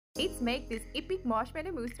Let's make this epic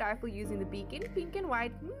marshmallow mousse trifle using the pecan, pink and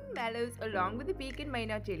white mallows along with the pecan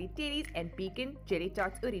maynard jelly teddies and pecan jelly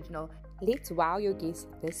tarts original. Let's wow your guests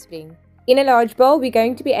this spring. In a large bowl, we're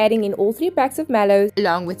going to be adding in all 3 packs of mallows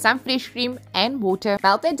along with some fresh cream and water.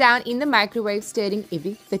 Melt that down in the microwave, stirring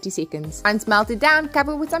every 30 seconds. Once melted down,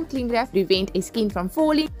 cover with some cling wrap, prevent a skin from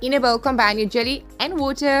falling. In a bowl, combine your jelly and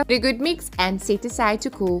water, a good mix, and set aside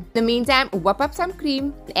to cool. In the meantime, whip up some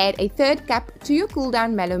cream, add a 1/3 cup to your cool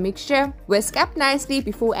down mallow mixture. Whisk up nicely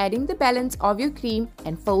before adding the balance of your cream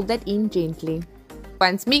and fold that in gently.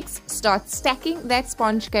 Once mixed, start stacking that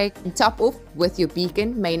sponge cake and top off with your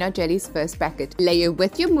pecan maynard jelly's first packet. Layer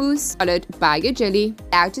with your mousse, followed by your jelly.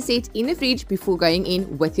 Allow to set in the fridge before going in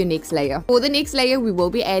with your next layer. For the next layer, we will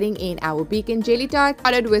be adding in our pecan jelly tart,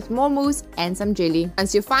 followed with more mousse and some jelly.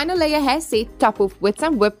 Once your final layer has set, top off with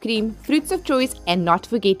some whipped cream, fruits of choice, and not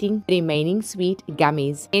forgetting remaining sweet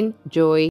gummies. Enjoy!